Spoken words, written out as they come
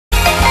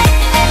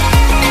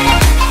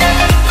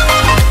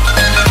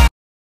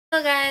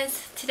Hello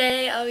guys,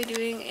 today I'll be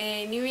doing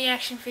a new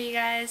reaction for you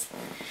guys,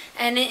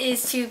 and it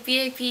is to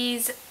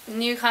B.A.P's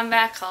new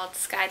comeback called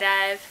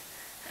Skydive.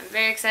 I'm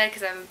very excited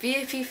because I'm a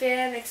B.A.P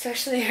fan,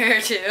 especially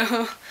her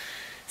too.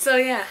 So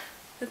yeah,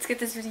 let's get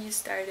this video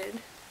started.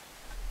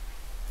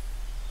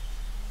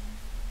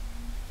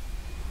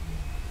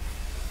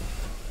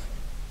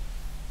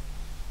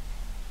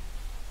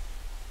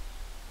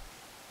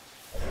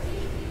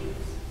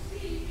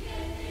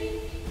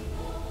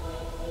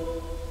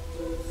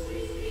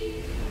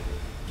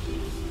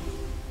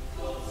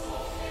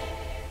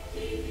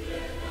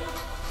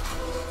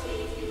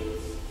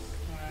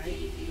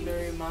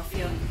 Very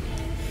mafia.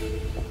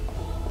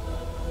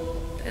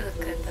 They look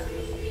good though.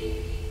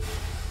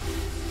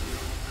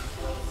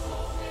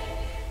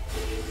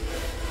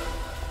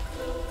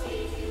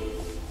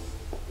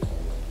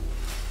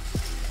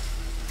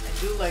 I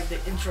do like the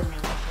intro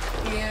music.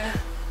 Yeah.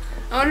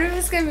 I wonder if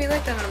it's gonna be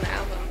like that on the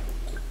album.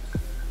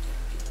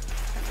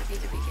 That would be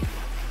the beginning.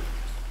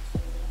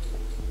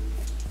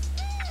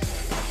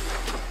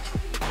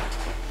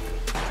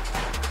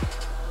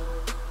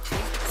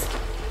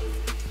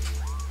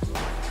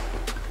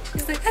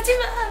 He's like,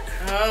 Hachima!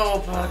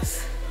 Oh,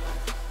 boss.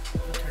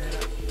 Turn it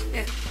up.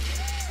 Yeah.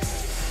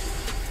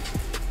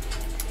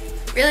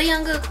 Really,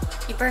 JONGUP?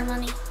 You burn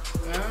money? Oh,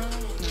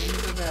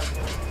 he's a bad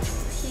boy.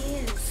 He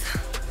is.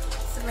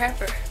 He's a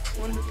rapper.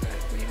 One of the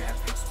main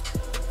rappers.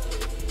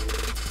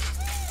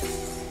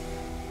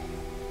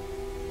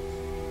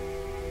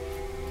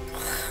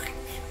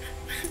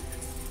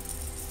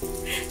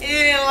 He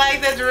didn't like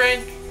the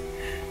drink.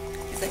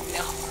 He's like,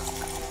 no.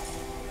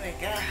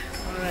 Like,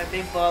 one of that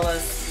big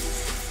ballers.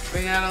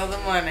 Bring out all the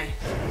money.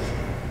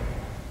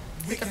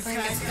 We can play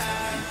this.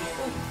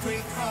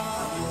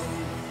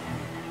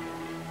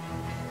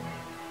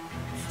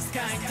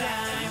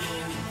 Skydive,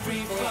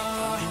 free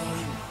fall.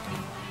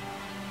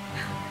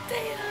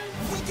 Damn.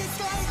 We can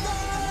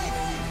skydive,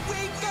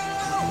 we go.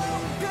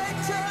 Good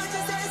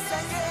choices is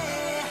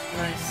again.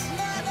 Nice.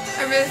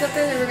 I really thought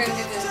that they were gonna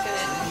do this in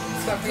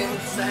Scorpion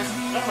style.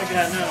 Oh my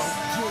god, no.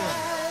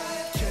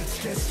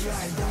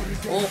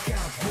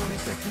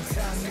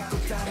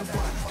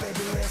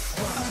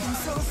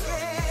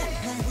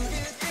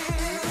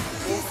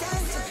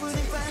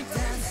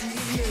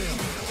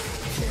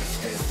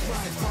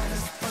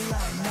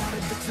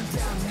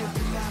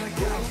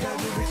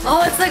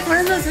 Oh, it's like one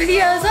of those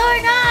videos. Oh my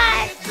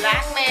god!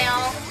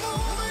 Blackmail.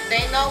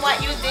 They know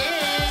what you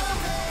did.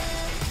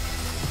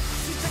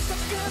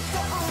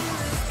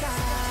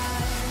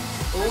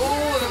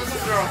 Ooh, there was a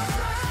girl.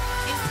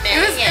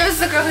 It was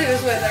the girl he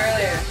was with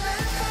earlier.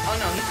 Oh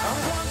no, he's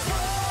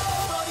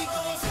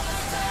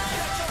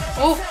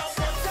Oh!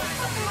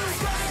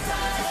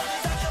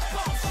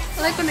 I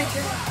like when they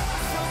do.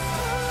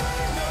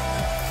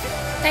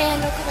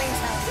 Diane, look away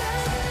yourself.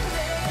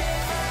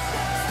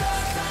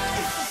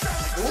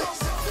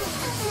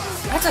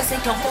 That's why I say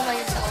don't go by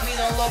yourself. Homie,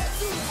 don't look.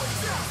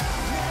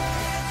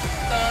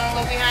 Don't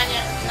look behind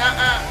you.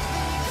 Nuh-uh.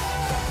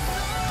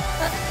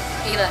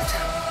 He left.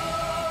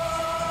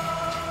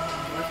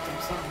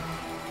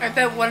 I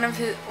bet one of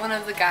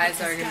the guys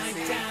are gonna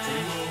see it.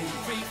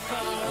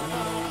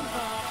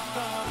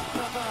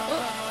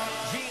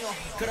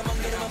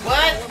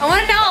 What? I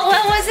wanna know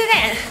what was it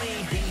in?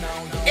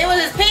 It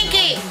was his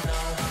pinky.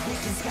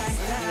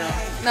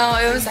 No,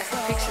 it was like a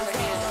picture of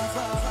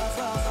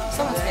hand.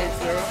 Someone's hand.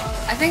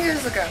 I think it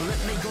was a girl.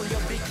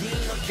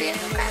 Be a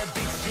girl.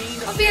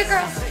 I'll be a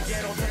girl.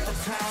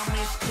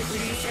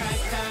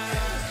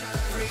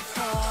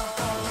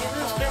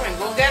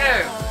 Go get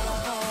her.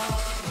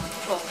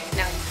 Oh,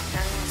 now.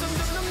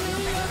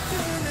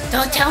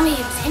 Don't tell me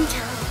it's him.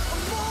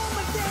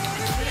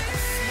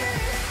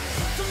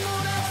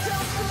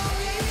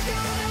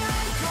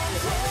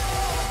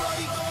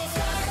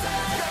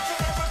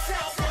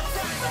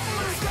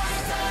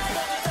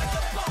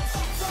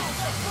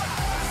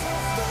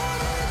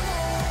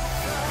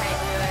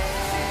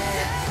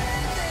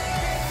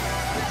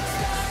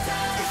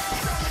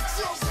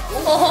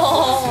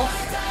 Oh!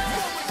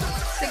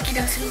 Think he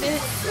knows who did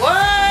it?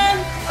 What?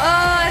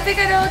 Oh, I think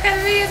I know what kind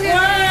of video it's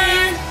gonna be.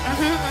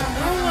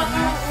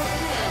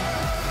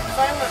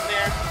 Silent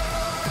there.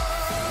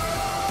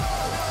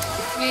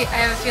 I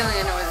have a feeling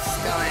I know where this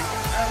is going.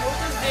 I hope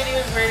this video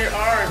is rated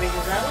R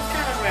because that was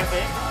kind of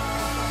graphic.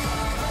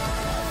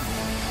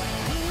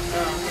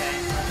 Okay.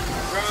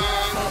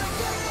 Wrong.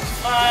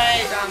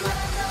 Fight. Drama.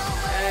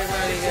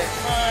 Everybody get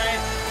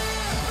fight.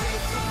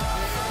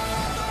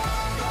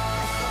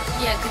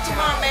 Yeah, good Come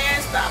job. on, man.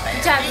 Stop it.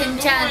 Good job, What are you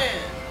Him-chan. doing?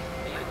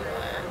 What are you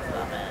doing?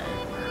 Stop it.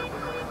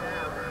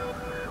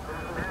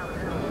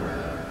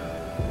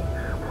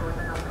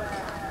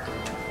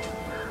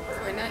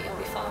 Or not, you'll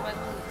be followed by the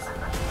police.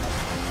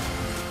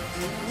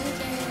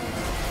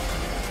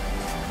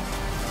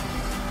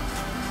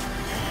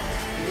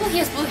 Look, he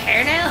has blue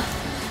hair now.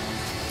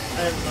 I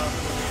have no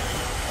clue.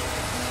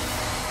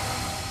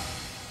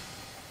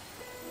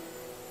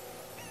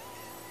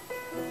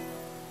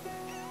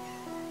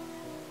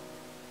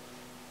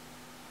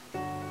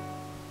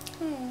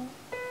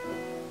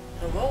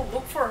 Go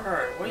look for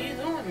her. What are you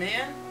doing,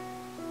 man?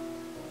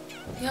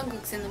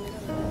 Jungkook's in the middle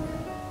of it.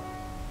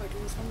 Or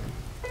doing something.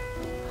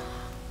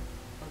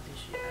 Oh, did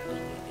she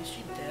actually? Is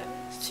she dead?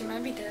 She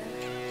might be dead.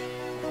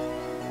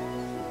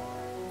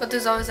 But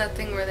there's always that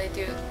thing where they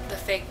do the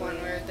fake one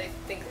where they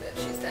think that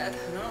she's dead.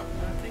 No,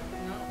 I think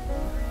no.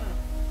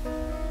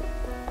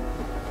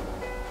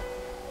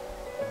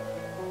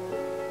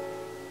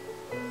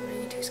 What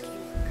are you two scheming?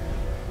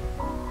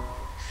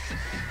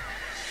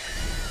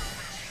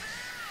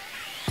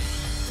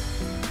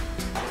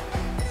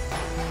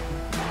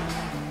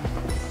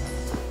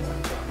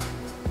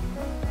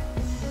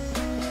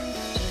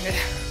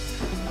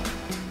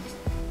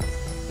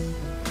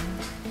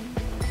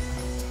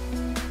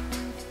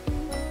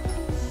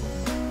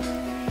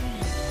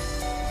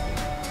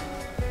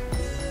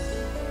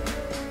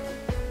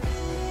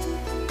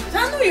 Is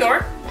that New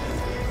York?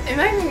 It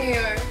might be New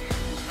York.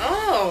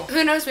 Oh.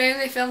 Who knows? Maybe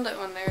they filmed it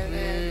when they were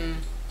there.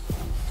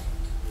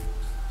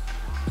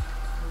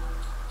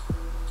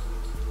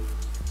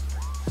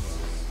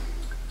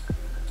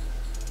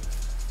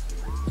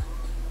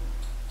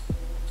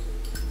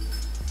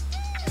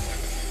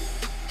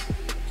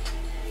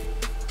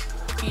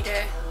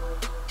 B-Day.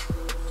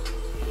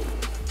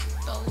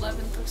 The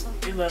 11th or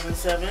something.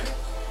 11/7.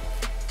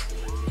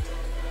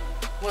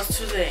 What's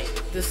today?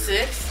 The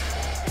 6th?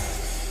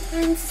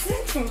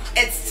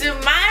 It's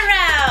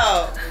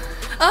tomorrow.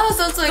 Oh,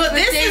 so it's like So the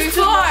this day is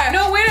before. tomorrow.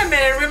 No, wait a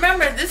minute.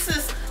 Remember, this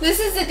is This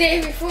is the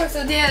day before,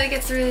 so yeah, it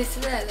gets released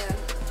today then.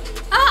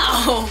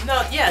 Oh!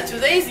 no. Yeah,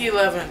 today's the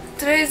 11th.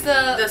 Today's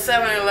The the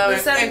 7/11 in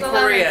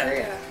 7/11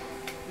 Korea.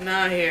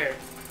 Not here.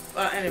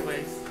 Well,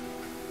 anyways.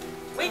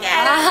 We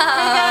got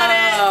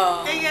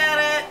Oh. it. We got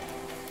it.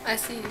 I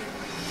see you.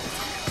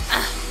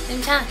 Ah,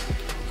 in time.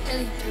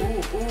 Really?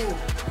 Ooh, ooh.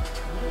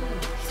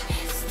 He's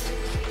pissed.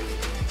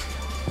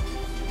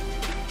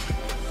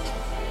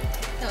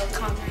 Little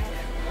comrade.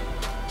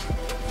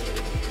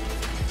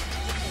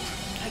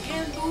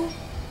 Again, boo.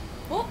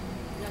 Oh,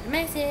 another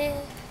message.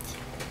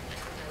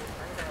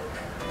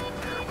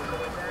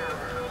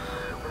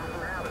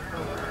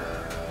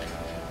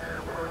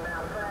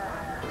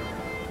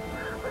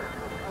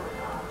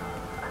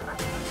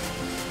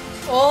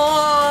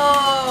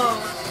 Oh!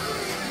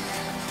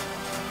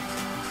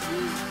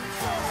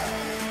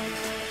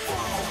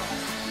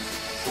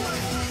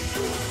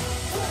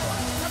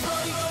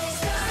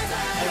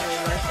 I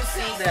would like to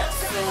see that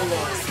solo.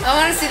 I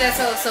want to see that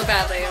so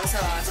badly. It was so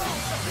awesome.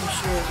 I'm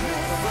sure it's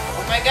gonna come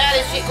out. Oh my god,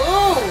 is she?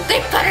 Ooh! They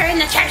put her in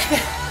the trash bin.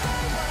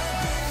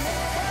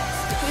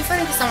 We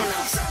find it for someone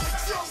else.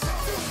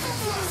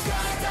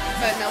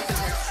 But no, it's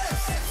her.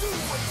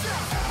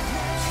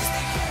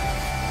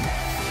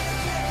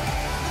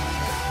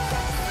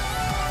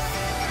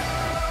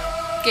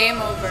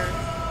 Game over.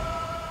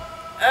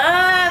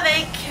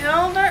 They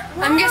killed her?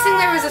 I'm guessing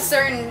there was a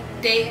certain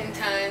date and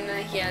time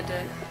that he had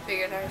to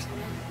figure it out or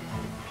something.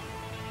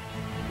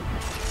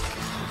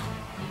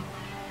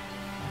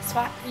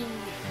 SWAT.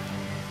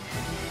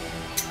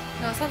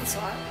 No, it's not the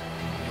SWAT.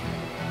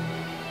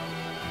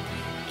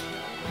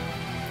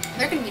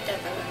 They're gonna be dead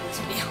by the end of this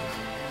video.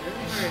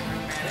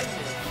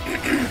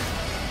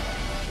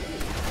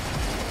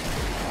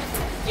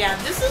 Yeah,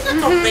 this is a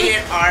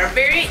completed R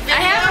very video.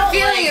 I have a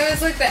feeling like, it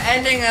was like the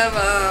ending of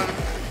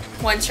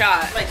One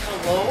Shot. like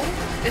hello?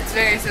 It's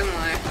very similar.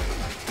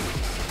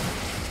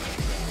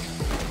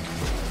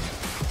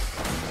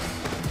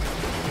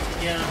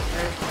 Yeah.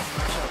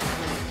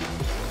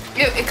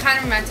 It kind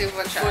of reminds me of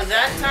One Shot. For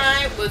that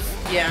time was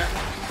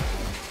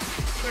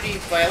pretty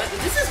violent.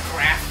 This is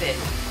graphic.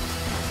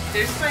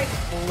 There's like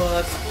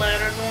blood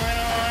splatter going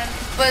on.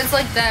 But it's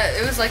like that.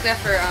 It was like that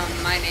for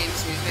My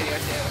Name's music video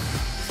too.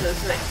 So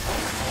it's like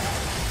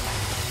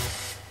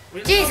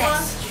really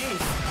Jesus. Jeez.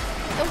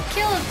 Don't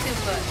kill him too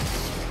much.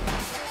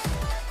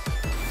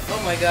 Oh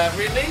my god,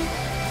 really?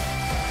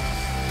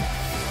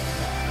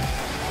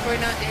 We're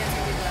not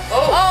dancing with that.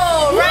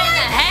 Oh, Right in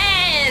the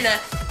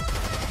head!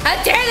 How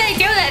dare they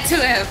do that to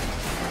him?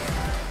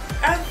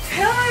 I'm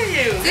telling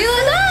you. See,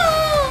 no!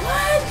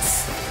 What?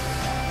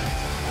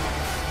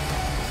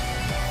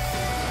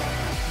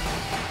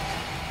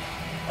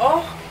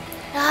 Oh,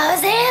 Oh,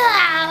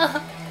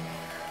 Zelo!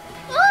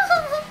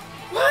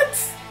 what?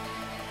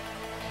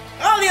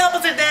 Oh, the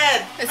elbows are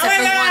dead. Except oh my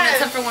for god. one.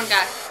 Except for one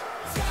guy.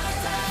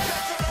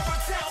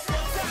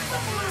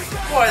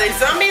 What, are they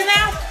zombies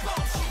now?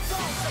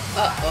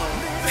 Uh-oh.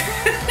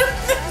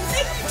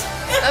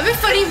 That'd be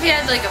funny if he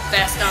had like a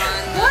vest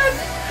on. What?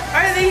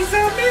 Are they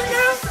zombies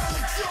now?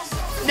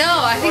 No,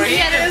 I think Or he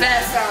had a he is?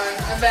 vest on.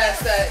 A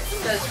vest that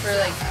does for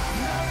like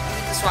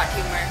the SWAT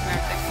team wear and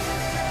everything.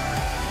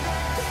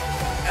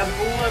 A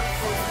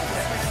bulletproof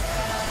vest.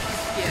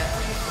 Yeah.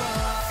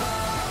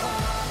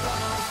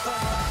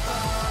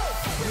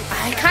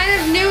 I kind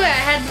of knew it.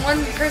 I had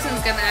one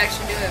person's gonna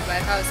actually do it, but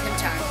I thought it was him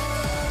time.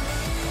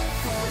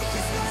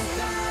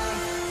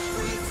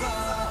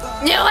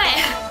 Knew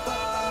it!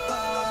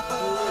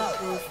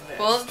 Bulletproof vest.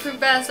 Bulletproof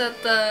vest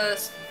that the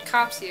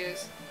cops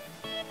use.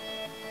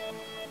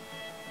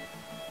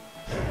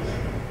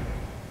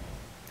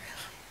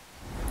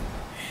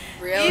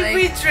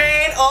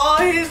 betrayed all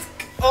his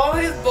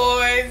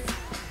boys.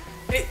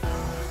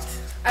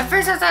 At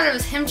first I thought it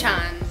was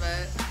him-chan,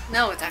 but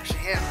no, it's actually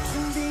him.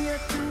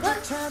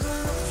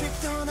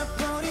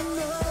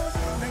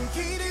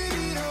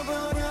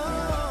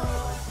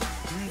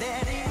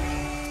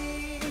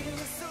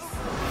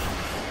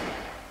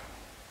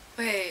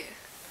 Wait.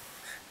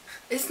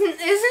 Isn't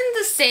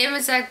the same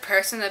exact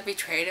person that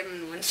betrayed him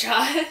in one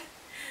shot?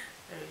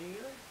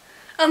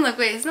 Oh look,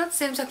 wait, isn't that the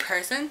same exact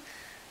person?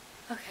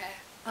 Okay,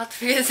 I'll have to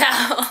figure this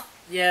out.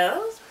 Yeah, that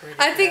was pretty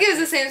I think it was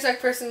the same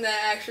exact person that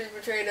actually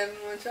betrayed him in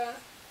one shot.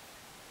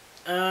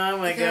 Oh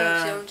my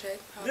god.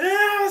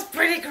 That was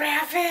pretty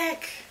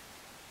graphic.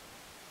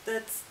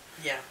 That's,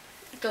 yeah.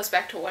 It goes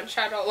back to one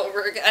shot all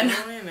over again.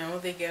 You know,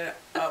 they get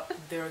up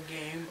their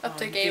game Up on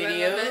their game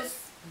videos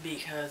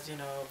because, you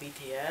know,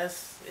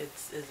 BTS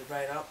is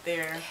right up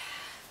there,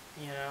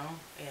 you know,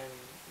 and,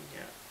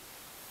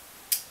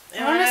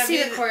 I want to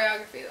see the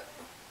choreography though.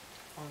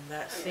 On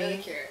that I'm scene, really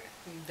curious.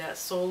 that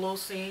solo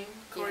scene,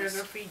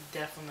 choreography,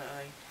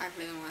 definitely. I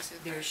really want to see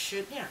There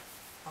should, yeah.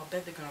 I'll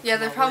bet they're gonna. Yeah,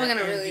 they're probably going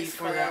gonna to release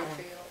for that one.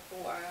 choreography a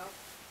while.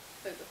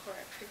 Like the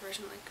choreography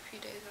version, like a few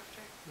days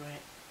after.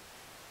 Right.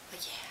 But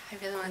yeah, I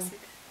really want to see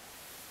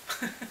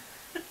that.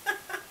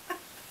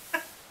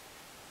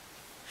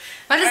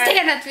 Why does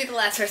Dan have to be the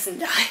last person to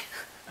die?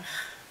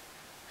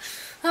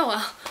 Oh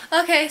well.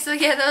 Okay, so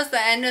yeah, that was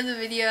the end of the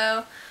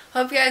video.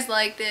 Hope you guys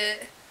liked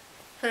it.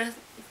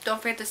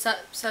 Don't forget to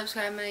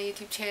subscribe to my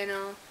YouTube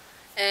channel.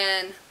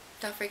 And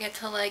don't forget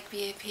to like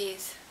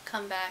B.A.P's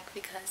comeback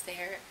because they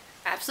are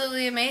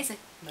absolutely amazing.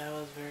 That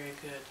was very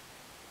good.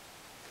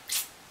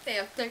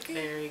 Yeah, they're good.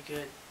 Very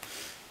good.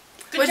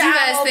 What do you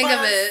guys think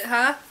of it,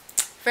 huh?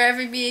 For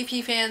every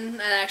B.A.P fan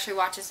that actually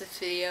watches this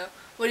video,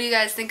 what do you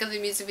guys think of the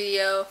music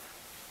video?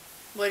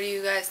 What do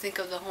you guys think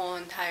of the whole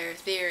entire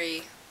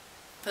theory?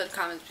 Put in the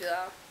comments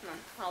below.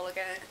 I'll look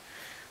at it.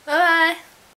 Bye-bye!